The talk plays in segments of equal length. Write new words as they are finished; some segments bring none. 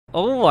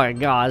Oh my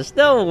gosh,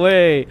 no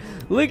way.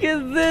 Look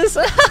at this.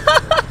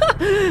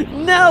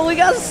 No, we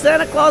got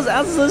Santa Claus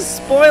as a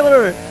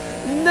spoiler.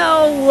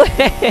 No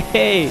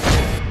way.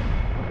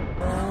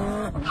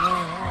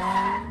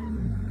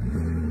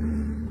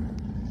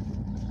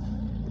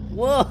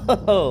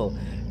 Whoa,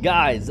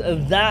 guys,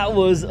 that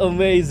was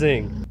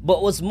amazing.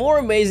 But what's more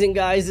amazing,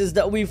 guys, is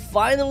that we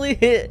finally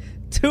hit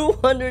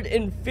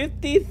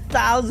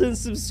 250,000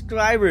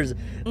 subscribers.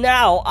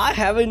 Now I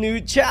have a new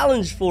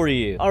challenge for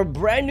you. Our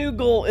brand new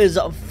goal is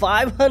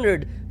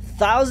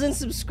 500,000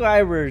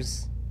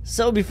 subscribers.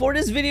 So before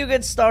this video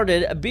gets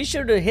started, be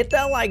sure to hit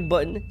that like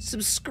button,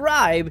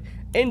 subscribe,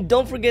 and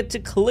don't forget to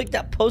click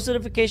that post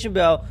notification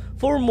bell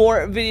for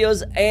more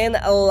videos and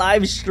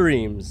live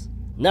streams.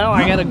 Now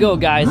I gotta go,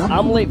 guys.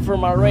 I'm late for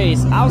my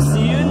race. I'll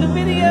see you in the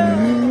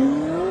video.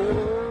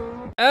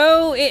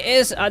 Oh, it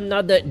is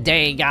another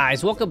day,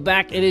 guys. Welcome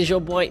back. It is your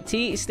boy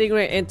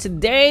Tstingray, and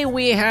today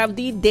we have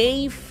the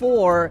day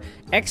 4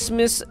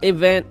 XMAS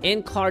event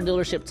in car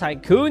dealership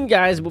Tycoon,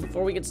 guys. But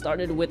before we get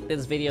started with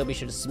this video, be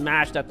sure to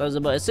smash that thumbs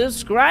up button,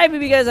 subscribe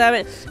if you guys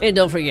haven't, and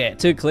don't forget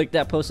to click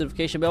that post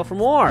notification bell for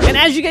more. And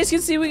as you guys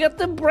can see, we got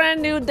the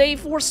brand new day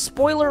 4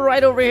 spoiler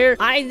right over here.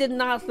 I did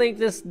not think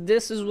this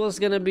was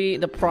gonna be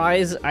the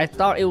prize. I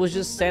thought it was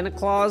just Santa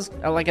Claus,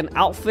 like an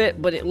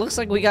outfit, but it looks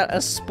like we got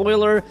a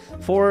spoiler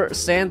for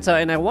Santa,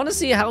 and I want to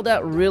see how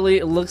that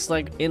really looks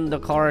like in the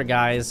car,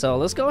 guys. So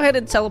let's go ahead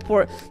and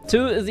teleport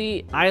to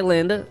the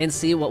island and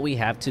see what we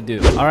have to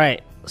do. All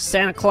right,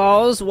 Santa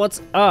Claus,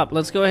 what's up?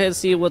 Let's go ahead and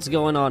see what's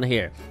going on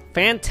here.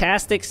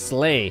 Fantastic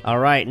sleigh. All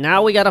right,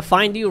 now we gotta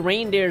find you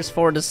reindeers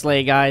for the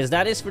sleigh, guys.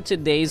 That is for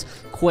today's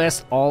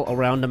quest all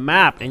around the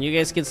map, and you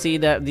guys can see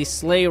that the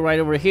sleigh right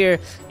over here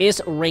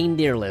is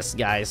reindeerless,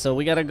 guys. So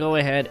we gotta go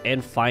ahead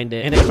and find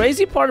it. And the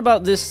crazy part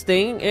about this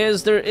thing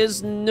is there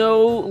is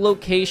no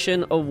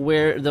location of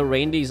where the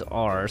reindeers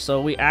are,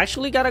 so we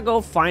actually gotta go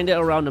find it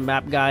around the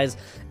map, guys.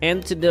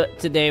 And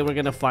today we're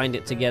gonna find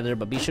it together.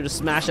 But be sure to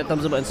smash that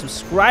thumbs up button,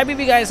 subscribe if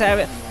you guys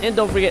haven't, and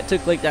don't forget to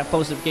click that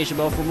post notification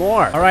bell for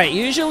more. All right,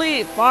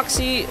 usually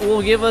Foxy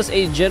will give us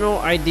a general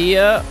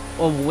idea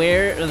of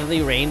where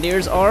the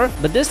reindeers are,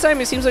 but this time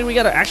it seems like we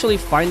gotta actually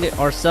find it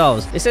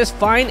ourselves. It says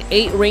find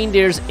 8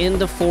 reindeers in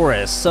the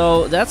forest,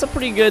 so that's a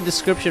pretty good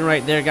description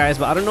right there, guys.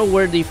 But I don't know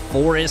where the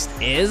forest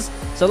is,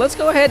 so let's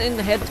go ahead and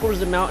head towards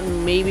the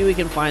mountain. Maybe we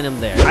can find them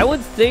there. I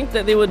would think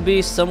that they would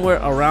be somewhere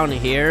around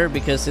here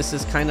because this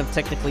is kind of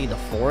technically the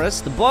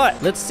forest,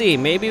 but let's see.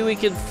 Maybe we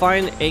could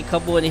find a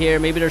couple in here.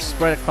 Maybe they're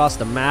spread across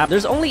the map.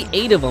 There's only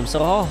 8 of them, so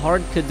how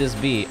hard could this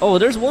be? Oh,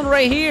 there's one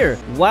right here.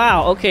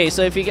 Wow. Okay,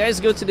 so if you guys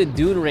go to the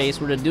dune race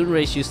where the dune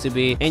race used to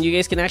be, and you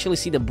guys can actually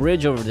see the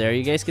bridge over there,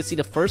 you guys can see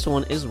the first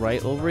one is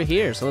right over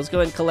here. So let's go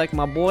ahead and collect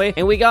my boy,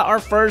 and we got our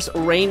first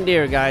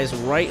reindeer, guys,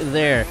 right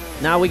there.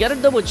 Now we gotta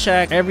double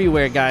check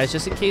everywhere, guys,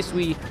 just in case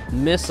we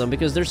miss them,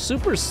 because they're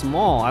super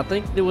small. I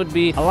think they would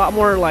be a lot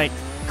more like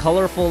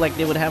colorful, like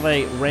they would have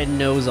a red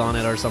nose on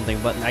it or something,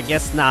 but I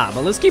guess not.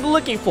 But let's keep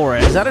looking for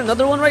it. Is that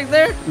another one right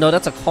there? No,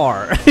 that's a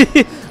car.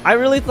 I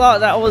really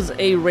thought that was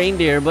a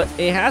reindeer, but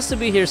it has to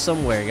be here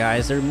somewhere,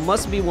 guys. There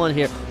must be one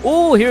here.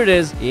 Oh, here it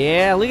is.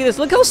 Yeah, look at this.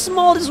 Look how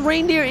small this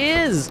reindeer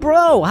is.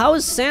 Bro, how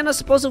is Santa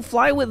supposed to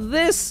fly with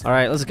this? All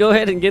right, let's go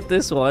ahead and get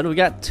this one. We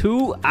got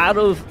 2 out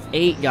of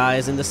 8,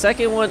 guys, and the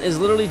second one is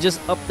literally just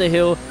up the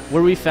hill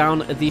where we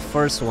found the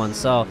first one.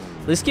 So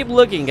let's keep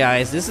looking,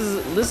 guys. This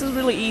is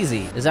really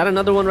easy. Is that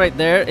another one right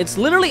there? It's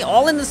literally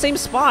all in the same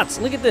spots.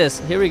 Look at this.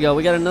 Here we go.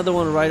 We got another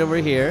one right over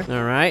here.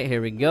 All right,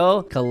 here we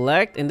go.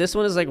 Collect. And this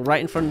one is like right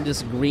in front of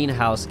this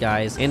greenhouse,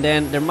 guys. And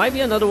then there might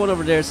be another one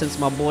over there since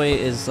my boy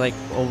is like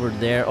over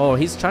there. Oh,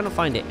 he's trying to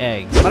find the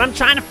eggs. But I'm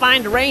trying to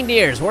find the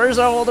reindeers. Where's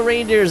all the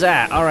reindeers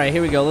at? All right,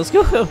 here we go. Let's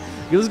go.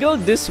 Let's go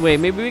this way.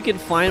 Maybe we can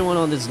find one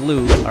on this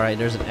loop. All right,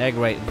 there's an egg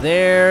right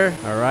there.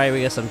 All right,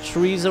 we got some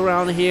trees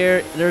around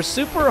here. They're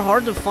super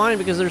hard to find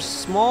because they're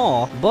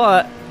small,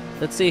 but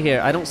let's see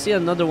here. I don't see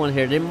another one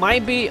here. They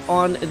might be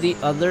on the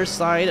other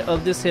side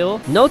of this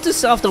hill. Note to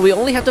self that we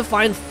only have to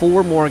find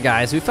 4 more,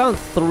 guys. We found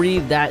 3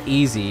 that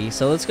easy.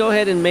 So let's go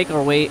ahead and make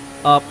our way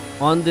up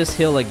on this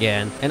hill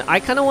again, and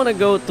I kind of want to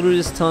go through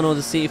this tunnel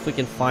to see if we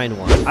can find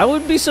one. I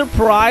would be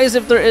surprised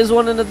if there is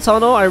one in the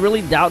tunnel. I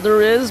really doubt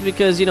there is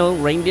because, you know,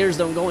 reindeers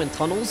don't go in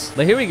tunnels.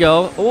 But here we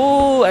go.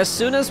 Oh, as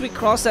soon as we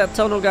cross that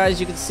tunnel, guys,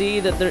 you can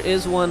see that there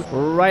is one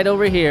right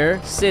over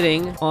here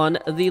sitting on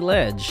the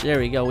ledge. There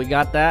we go. We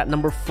got that.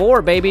 Number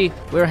 4, baby.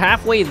 We're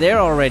halfway there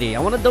already. I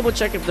want to double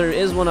check if there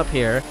is one up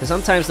here, because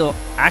sometimes they'll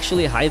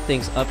actually hide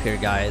things up here,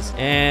 guys.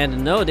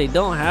 And no, they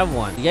don't have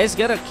one. You guys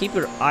gotta keep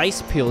your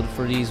eyes peeled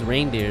for these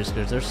reindeers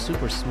because they're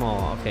super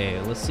small.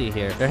 Okay, let's see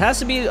here. There has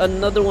to be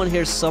another one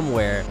here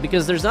somewhere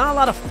because there's not a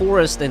lot of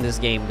forest in this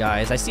game,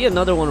 guys. I see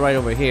another one right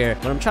over here,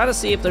 but I'm trying to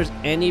see if there's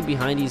any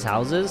behind these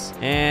houses,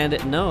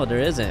 and no, there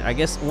isn't. I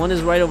guess one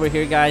is right over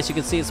here, guys. You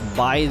can see it's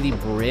by the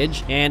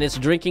bridge and it's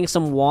drinking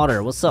some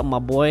water. What's up, my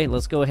boy?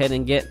 Let's go ahead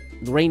and get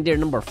reindeer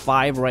number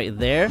 5 right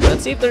there.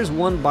 Let's see if there's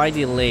one by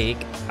the lake.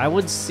 I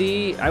would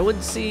see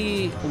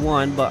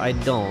one, but I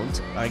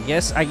don't. I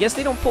guess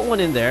they don't put one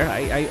in there.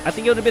 I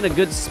think it would have been a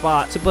good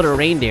spot to put a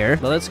reindeer.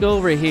 But let's go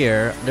over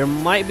here. There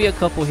might be a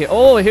couple here.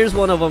 Oh, here's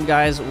one of them,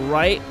 guys,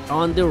 right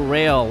on the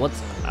rail.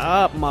 What's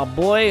up, my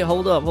boy?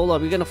 Hold up.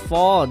 You're gonna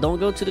fall. Don't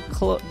get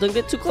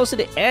too close to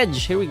the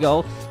edge. Here we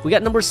go. We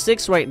got number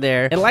 6 right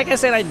there. And like I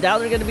said, I doubt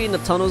they're gonna be in the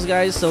tunnels,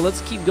 guys. So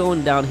let's keep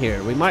going down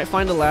here. We might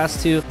find the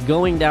last 2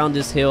 going down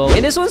this hill.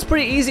 And this one's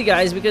pretty easy,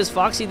 guys, because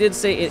Foxy did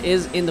say it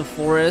is in the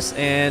forest,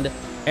 and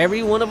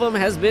every one of them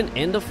has been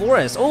in the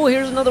forest. Oh,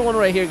 here's another one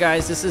right here,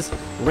 guys. This is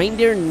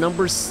reindeer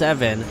number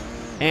 7.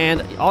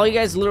 And all you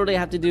guys literally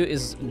have to do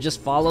is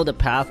just follow the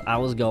path I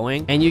was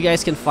going, and you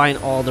guys can find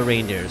all the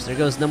reindeers. There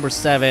goes number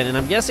 7, and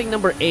I'm guessing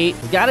number 8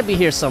 has got to be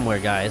here somewhere,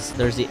 guys.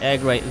 There's the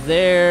egg right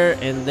there,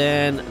 and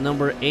then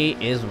number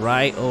 8 is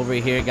right over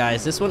here,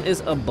 guys. This one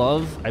is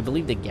above, I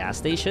believe, the gas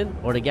station,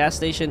 or the gas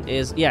station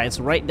is, yeah, it's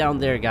right down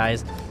there,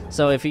 guys.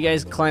 So if you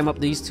guys climb up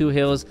these 2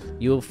 hills,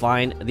 you will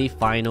find the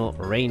final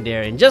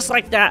reindeer. And just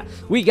like that,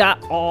 we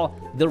got all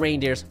the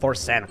reindeers for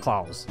Santa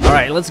Claus. All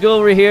right, let's go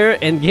over here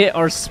and get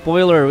our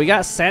spoiler. We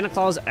got Santa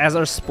Claus as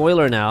our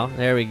spoiler now.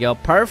 There we go.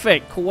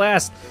 Perfect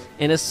quest.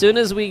 And as soon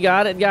as we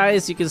got it,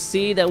 guys, you can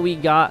see that we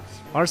got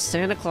our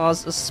Santa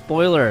Claus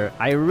spoiler.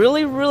 I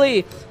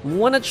really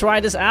want to try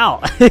this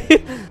out.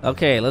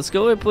 Okay, let's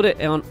go and put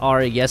it on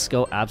our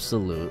Yesco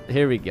Absolute.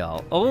 Here we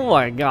go. Oh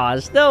my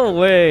gosh, no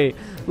way.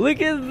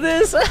 Look at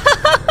this.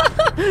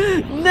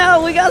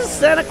 No, we got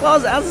Santa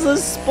Claus as the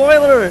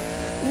spoiler.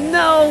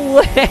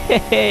 No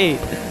way.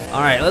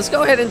 All right, let's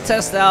go ahead and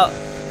test out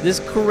this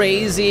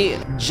crazy,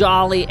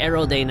 jolly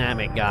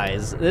aerodynamic,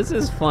 guys. This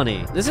is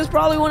funny. This is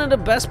probably one of the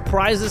best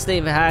prizes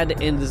they've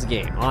had in this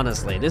game,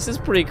 honestly. This is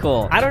pretty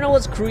cool. I don't know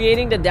what's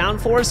creating the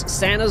downforce,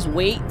 Santa's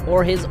weight,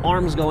 or his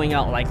arms going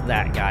out like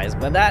that, guys.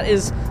 But that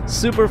is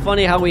super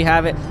funny how we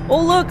have it.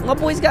 Oh, look, my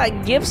boy's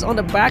got gifts on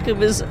the back of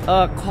his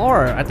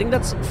car. I think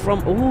that's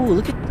from, oh,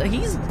 look at,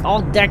 he's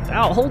all decked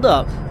out. Hold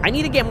up. I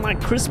need to get my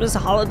Christmas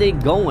holiday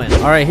going.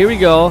 All right, here we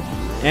go.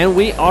 And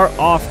we are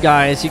off,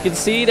 guys. You can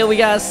see that we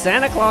got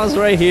Santa Claus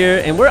right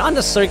here. And we're on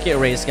the circuit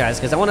race, guys,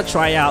 because I want to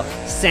try out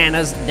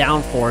Santa's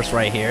downforce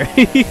right here.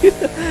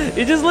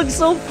 It just looks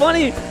so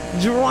funny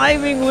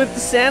driving with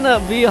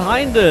Santa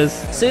behind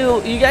us.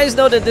 So you guys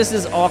know that this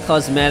is all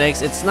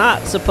cosmetics. It's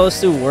not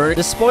supposed to work.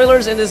 The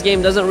spoilers in this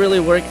game doesn't really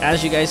work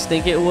as you guys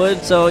think it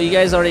would. So you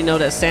guys already know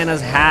that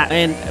Santa's hat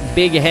and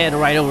big head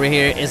right over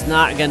here is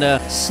not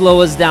gonna slow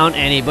us down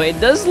any. But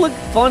it does look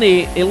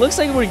funny. It looks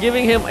like we're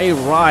giving him a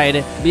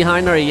ride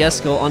behind our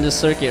Yesco on the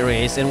circuit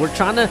race, and we're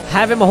trying to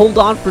have him hold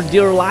on for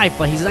dear life,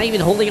 but he's not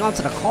even holding on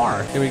to the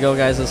car. Here we go,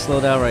 guys. Let's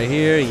slow down right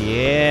here.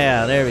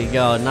 Yeah, there we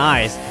go.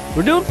 Nice.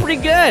 We're doing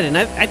pretty good, and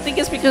I think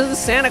it's because of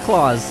Santa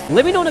Claus.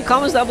 Let me know in the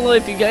comments down below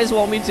if you guys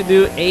want me to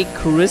do a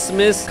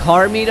Christmas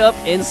car meetup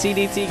in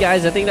CDT,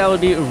 guys. I think that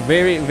would be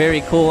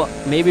very cool.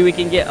 Maybe we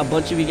can get a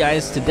bunch of you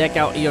guys to deck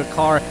out your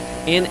car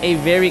in a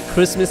very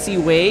Christmassy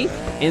way,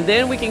 and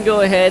then we can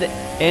go ahead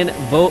and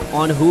vote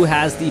on who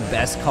has the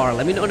best car.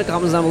 Let me know in the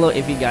comments down below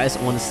if you guys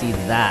want to see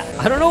that.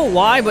 I don't know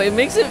why, but it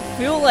makes it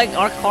feel like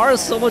our car is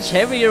so much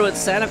heavier with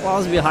Santa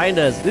Claus behind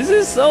us. This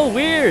is so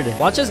weird.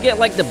 Watch us get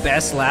like the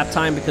best lap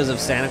time because of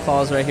Santa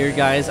Claus right here,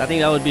 guys. I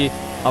think that would be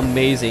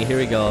amazing. Here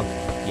we go.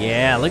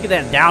 Yeah, look at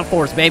that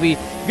downforce, baby.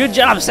 Good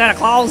job, Santa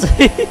Claus.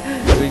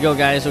 Here we go,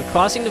 guys. We're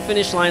crossing the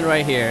finish line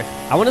right here.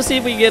 I want to see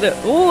if we get it.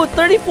 Ooh,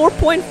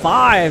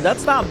 34.5.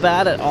 That's not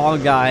bad at all,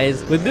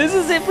 guys. But this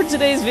is it for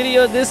today's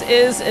video. This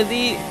is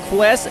the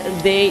quest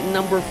day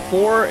number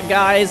 4,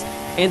 guys.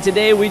 And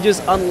today we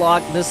just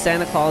unlocked the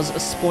Santa Claus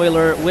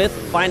spoiler with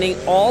finding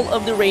all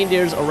of the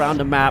reindeers around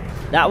the map.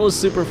 That was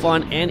super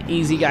fun and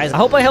easy, guys. I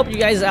hope I helped you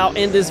guys out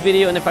in this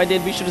video, and if I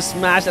did, be sure to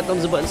smash that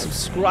thumbs up button,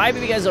 subscribe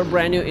if you guys are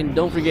brand new, and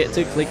don't forget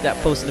to click that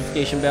post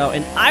notification bell.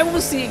 And I will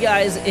see you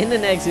guys in the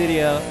next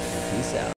video.